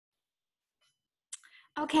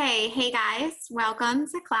Okay, hey guys, welcome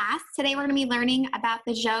to class. Today we're going to be learning about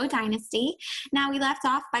the Zhou Dynasty. Now we left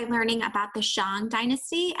off by learning about the Shang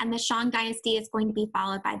Dynasty, and the Shang Dynasty is going to be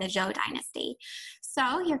followed by the Zhou Dynasty.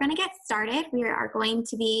 So you're going to get started. We are going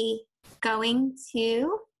to be going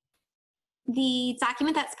to the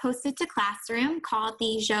document that's posted to Classroom called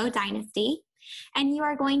the Zhou Dynasty, and you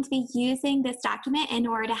are going to be using this document in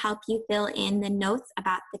order to help you fill in the notes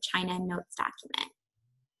about the China Notes document.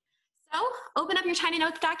 So open up your China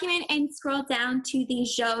Notes document and scroll down to the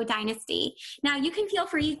Zhou Dynasty. Now you can feel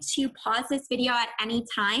free to pause this video at any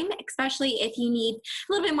time, especially if you need a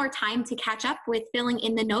little bit more time to catch up with filling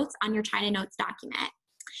in the notes on your China Notes document.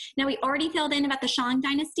 Now we already filled in about the Shang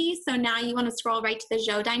Dynasty, so now you want to scroll right to the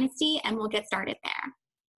Zhou Dynasty and we'll get started there.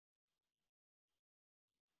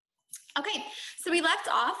 Okay, so we left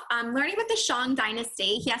off learning about the Shang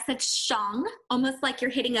Dynasty. Yes, it's Shang, almost like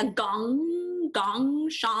you're hitting a gong,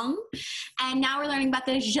 Shang. And now we're learning about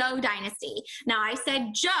the Zhou Dynasty. Now I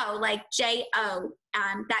said Zhou, like J-O.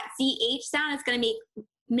 That Z-H sound is going to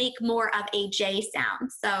make more of a J sound.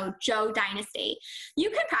 So Zhou Dynasty. You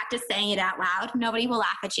can practice saying it out loud. Nobody will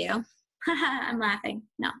laugh at you. I'm laughing.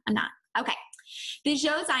 No, I'm not. Okay. The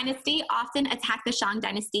Zhou Dynasty often attacked the Shang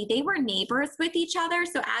Dynasty. They were neighbors with each other,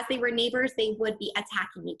 so as they were neighbors, they would be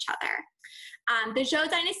attacking each other. The Zhou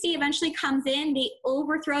Dynasty eventually comes in. They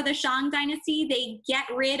overthrow the Shang Dynasty. They get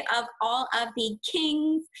rid of all of the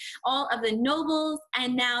kings, all of the nobles,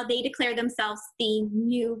 and now they declare themselves the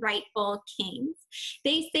new rightful kings.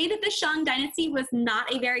 They say that the Shang Dynasty was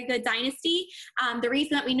not a very good dynasty. The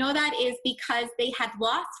reason that we know that is because they had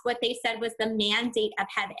lost what they said was the mandate of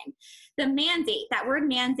heaven. The mandate, that word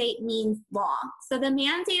mandate means law. So the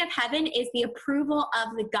mandate of heaven is the approval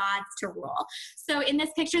of the gods to rule. So in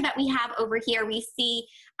this picture that we have over here, we see,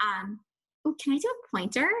 ooh, can I do a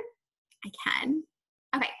pointer? I can.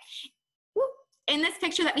 Okay. Ooh. In this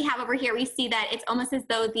picture that we have over here, we see that it's almost as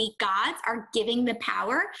though the gods are giving the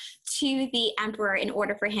power to the emperor in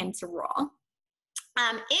order for him to rule.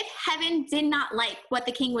 If heaven did not like what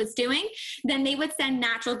the king was doing, then they would send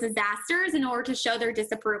natural disasters in order to show their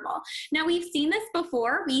disapproval. Now, we've seen this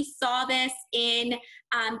before. We saw this in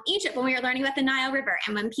Egypt when we were learning about the Nile River.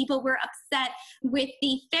 And when people were upset with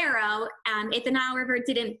the Pharaoh, if the Nile River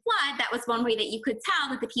didn't flood, that was one way that you could tell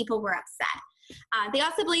that the people were upset. They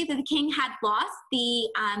also believed that the king had lost the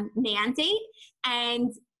mandate,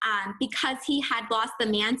 and because he had lost the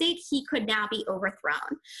mandate, he could now be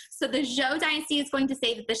overthrown. So the Zhou Dynasty is going to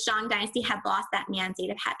say that the Shang Dynasty had lost that mandate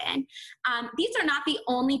of heaven. These are not the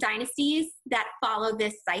only dynasties that follow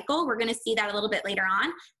this cycle. We're going to see that a little bit later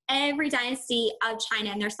on. Every dynasty of China,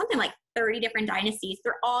 and there's something like 30 different dynasties,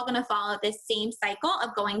 they're all going to follow this same cycle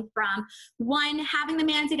of going from one having the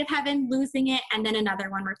mandate of heaven, losing it, and then another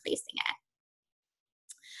one replacing it.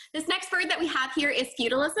 This next word that we have here is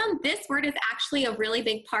feudalism. This word is actually a really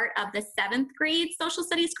big part of the 7th grade social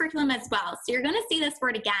studies curriculum as well. So you're going to see this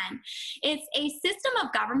word again. It's a system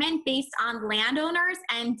of government based on landowners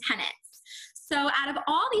and tenants. So out of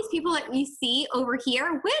all these people that we see over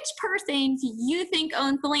here, which person do you think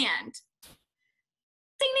owns the land?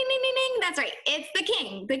 Ding, ding, ding, ding, ding. That's right. It's the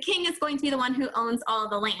king. The king is going to be the one who owns all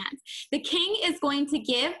the land. The king is going to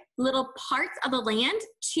give little parts of the land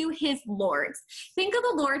to his lords. Think of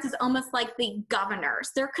the lords as almost like the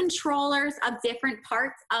governors. They're controllers of different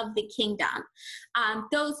parts of the kingdom.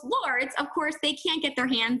 Those lords, of course, they can't get their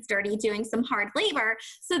hands dirty doing some hard labor,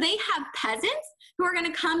 so they have peasants who are going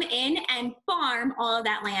to come in and farm all of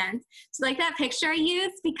that land. So like that picture I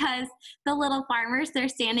used, because the little farmers, they're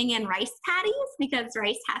standing in rice paddies because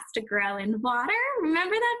rice has to grow in water.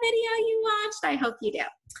 Remember that video you watched? I hope you do.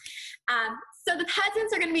 So the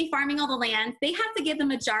peasants are going to be farming all the land. They have to give the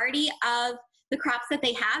majority of the crops that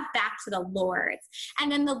they have back to the lords.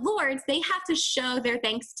 And then the lords, they have to show their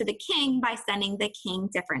thanks to the king by sending the king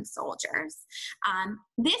different soldiers.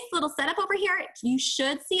 This little setup over here, you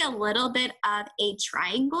should see a little bit of a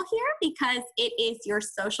triangle here because it is your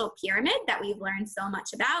social pyramid that we've learned so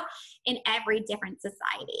much about in every different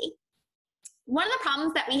society. One of the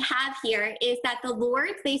problems that we have here is that the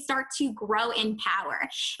lords, they start to grow in power.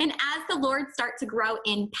 And as the lords start to grow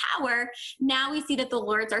in power, now we see that the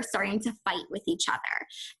lords are starting to fight with each other.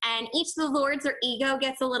 And each of the lords, their ego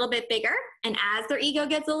gets a little bit bigger. And as their ego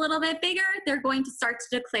gets a little bit bigger, they're going to start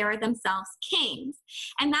to declare themselves kings.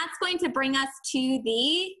 And that's going to bring us to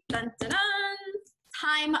the dun, dun, dun,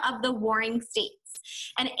 time of the warring states.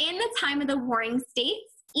 And in the time of the warring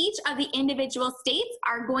states, each of the individual states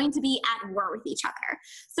are going to be at war with each other.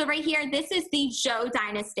 So right here, this is the Zhou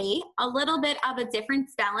Dynasty, a little bit of a different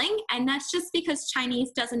spelling, and that's just because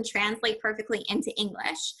Chinese doesn't translate perfectly into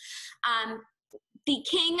English. the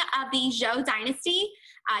king of the Zhou Dynasty,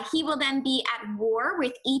 he will then be at war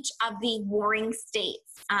with each of the warring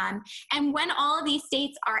states. And when all of these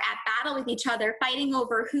states are at battle with each other, fighting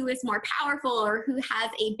over who is more powerful or who has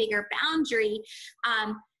a bigger boundary,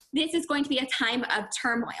 this is going to be a time of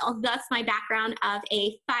turmoil. Thus my background of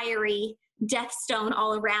a fiery death stone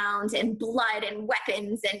all around and blood and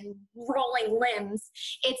weapons and rolling limbs.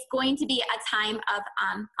 It's going to be a time of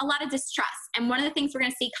a lot of distrust. And one of the things we're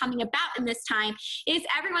going to see coming about in this time is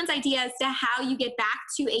everyone's idea as to how you get back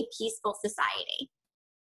to a peaceful society.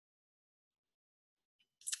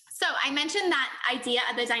 So I mentioned that idea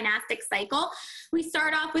of the dynastic cycle. We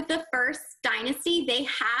start off with the first dynasty. They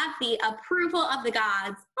have the approval of the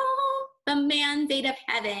gods. Oh, the mandate of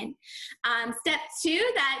heaven. Step two,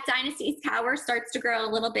 that dynasty's power starts to grow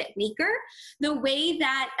a little bit weaker. The way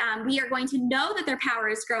that we are going to know that their power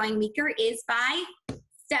is growing weaker is by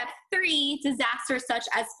step three, disasters such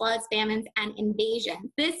as floods, famines, and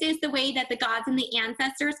invasions. This is the way that the gods and the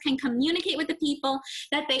ancestors can communicate with the people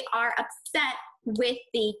that they are upset with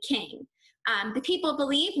the king. The people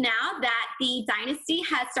believe now that the dynasty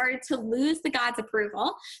has started to lose the god's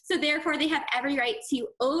approval, so therefore they have every right to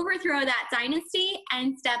overthrow that dynasty.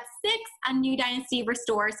 And step six, a new dynasty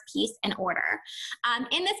restores peace and order.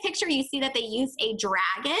 In this picture, you see that they use a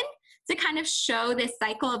dragon to kind of show this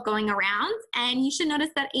cycle of going around. And you should notice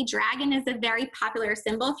that a dragon is a very popular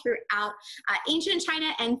symbol throughout ancient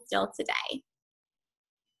China and still today.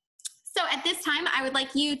 So at this time, I would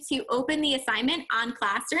like you to open the assignment on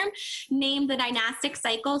Classroom, name the Dynastic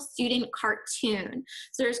Cycle student cartoon.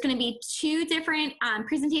 So there's going to be two different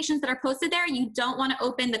presentations that are posted there. You don't want to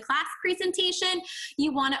open the class presentation.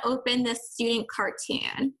 You want to open the student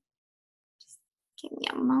cartoon. Just give me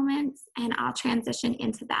a moment and I'll transition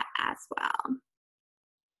into that as well.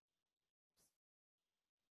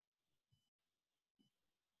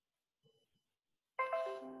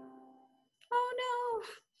 Oh no.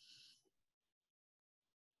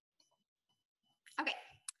 Okay,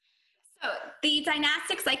 so the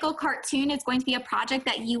Dynastic Cycle cartoon is going to be a project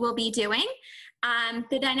that you will be doing.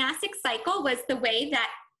 The Dynastic Cycle was the way that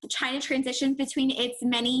China transitioned between its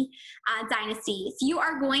many dynasties. You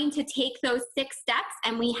are going to take those 6 steps,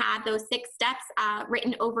 and we have those 6 steps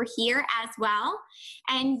written over here as well.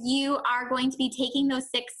 And you are going to be taking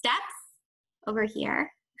those 6 steps over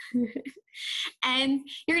here. And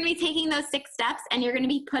you're going to be taking those 6 steps and you're going to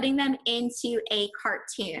be putting them into a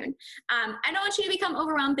cartoon. I don't want you to become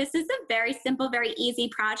overwhelmed. This is a very simple, very easy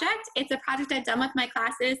project. It's a project I've done with my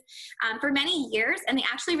classes for many years, and they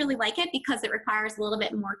actually really like it because it requires a little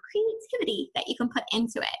bit more creativity that you can put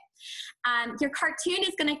into it. Your cartoon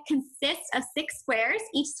is going to consist of 6 squares.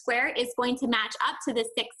 Each square is going to match up to the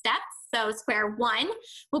 6 steps. So square 1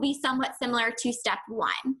 will be somewhat similar to step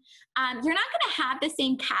 1. You're not going to have the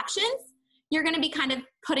same captions. You're going to be kind of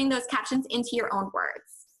putting those captions into your own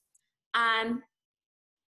words.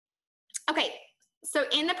 Okay, so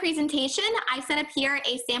in the presentation, I set up here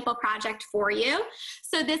a sample project for you.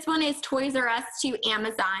 So this one is Toys R Us to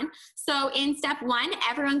Amazon. So in step 1,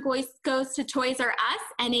 everyone goes to Toys R Us,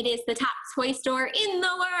 and it is the top toy store in the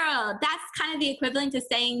world. That's kind of the equivalent to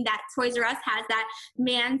saying that Toys R Us has that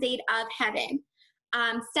mandate of heaven.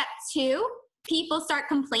 Step 2, people start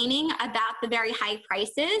complaining about the very high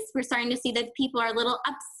prices. We're starting to see that people are a little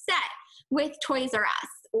upset with Toys R Us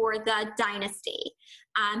or the Dynasty.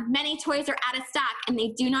 Many toys are out of stock and they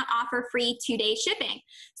do not offer free 2-day shipping.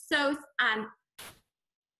 So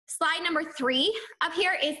slide number 3 up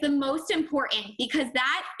here is the most important because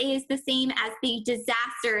that is the same as the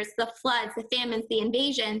disasters, the floods, the famines, the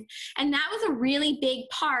invasions. And that was a really big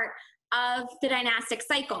part of the dynastic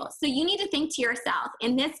cycle. So you need to think to yourself,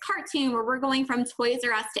 in this cartoon where we're going from Toys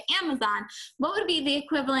R Us to Amazon, what would be the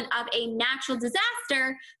equivalent of a natural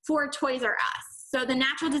disaster for Toys R Us? So the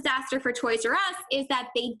natural disaster for Toys R Us is that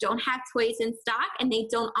they don't have toys in stock and they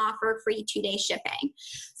don't offer free 2-day shipping.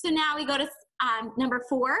 So now we go to number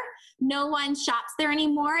 4, no one shops there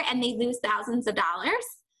anymore and they lose thousands of dollars.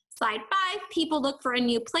 Slide 5, people look for a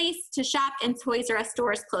new place to shop and Toys R Us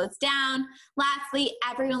stores close down. Lastly,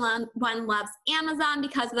 everyone loves Amazon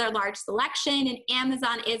because of their large selection, and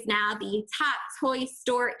Amazon is now the top toy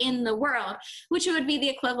store in the world, which would be the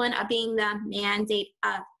equivalent of being the mandate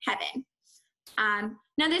of heaven.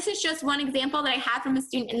 Now this is just one example that I had from a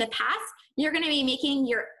student in the past. You're going to be making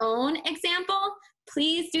your own example.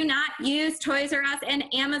 Please do not use Toys R Us and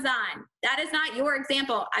Amazon. That is not your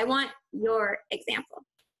example. I want your example.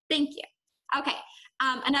 Thank you. Okay,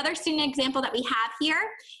 Another student example that we have here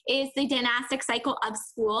is the dynastic cycle of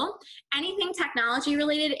school. Anything technology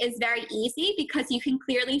related is very easy because you can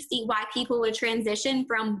clearly see why people would transition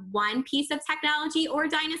from one piece of technology or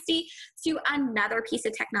dynasty to another piece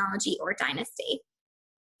of technology or dynasty.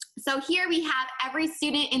 So here we have every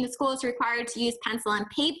student in the school is required to use pencil and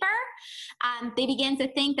paper. They begin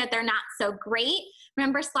to think that they're not so great.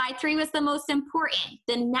 Remember, slide 3 was the most important,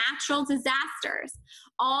 the natural disasters.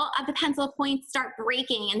 All of the pencil points start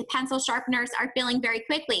breaking and the pencil sharpeners are filling very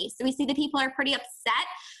quickly. So we see the people are pretty upset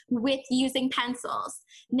with using pencils.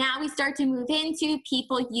 Now we start to move into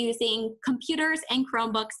people using computers and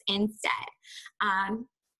Chromebooks instead.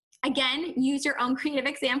 Again, use your own creative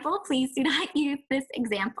example. Please do not use this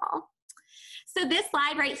example. So this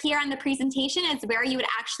slide right here on the presentation is where you would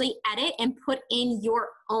actually edit and put in your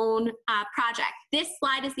own project. This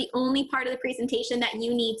slide is the only part of the presentation that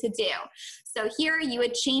you need to do. So here you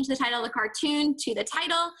would change the title of the cartoon to the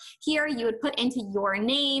title. Here you would put into your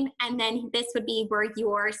name, and then this would be where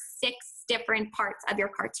your 6 different parts of your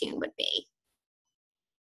cartoon would be.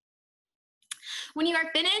 When you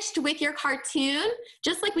are finished with your cartoon,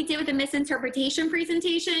 just like we did with the misinterpretation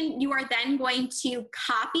presentation, you are then going to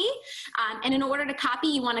copy. And in order to copy,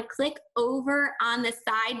 you want to click over on the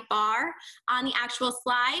sidebar on the actual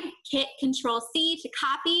slide, hit Control-C to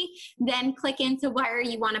copy, then click into where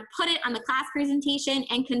you want to put it on the class presentation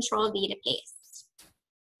and Control-V to paste.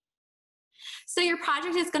 So your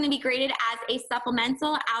project is going to be graded as a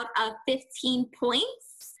supplemental out of 15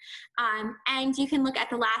 points. And you can look at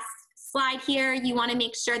the last slide here. You want to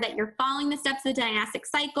make sure that you're following the steps of the dynastic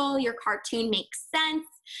cycle, your cartoon makes sense,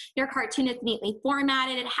 your cartoon is neatly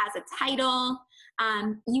formatted, it has a title.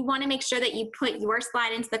 You want to make sure that you put your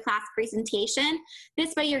slide into the class presentation.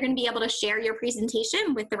 This way you're going to be able to share your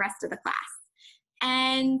presentation with the rest of the class.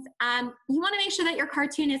 And you want to make sure that your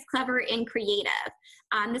cartoon is clever and creative.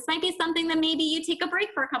 This might be something that maybe you take a break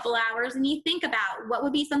for a couple hours and you think about what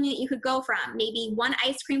would be something that you could go from. Maybe one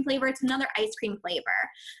ice cream flavor to another ice cream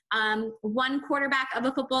flavor. One quarterback of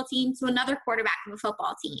a football team to another quarterback of a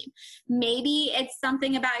football team. Maybe it's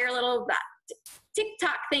something about your little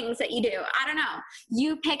TikTok things that you do. I don't know.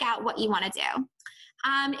 You pick out what you want to do.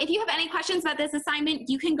 If you have any questions about this assignment,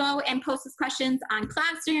 you can go and post those questions on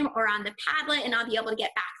Classroom or on the Padlet, and I'll be able to get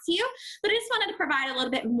back to you. But I just wanted to provide a little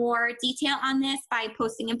bit more detail on this by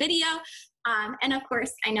posting a video. And of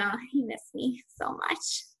course, I know you miss me so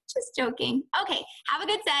much. Just joking. Okay, have a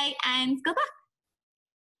good day and good luck.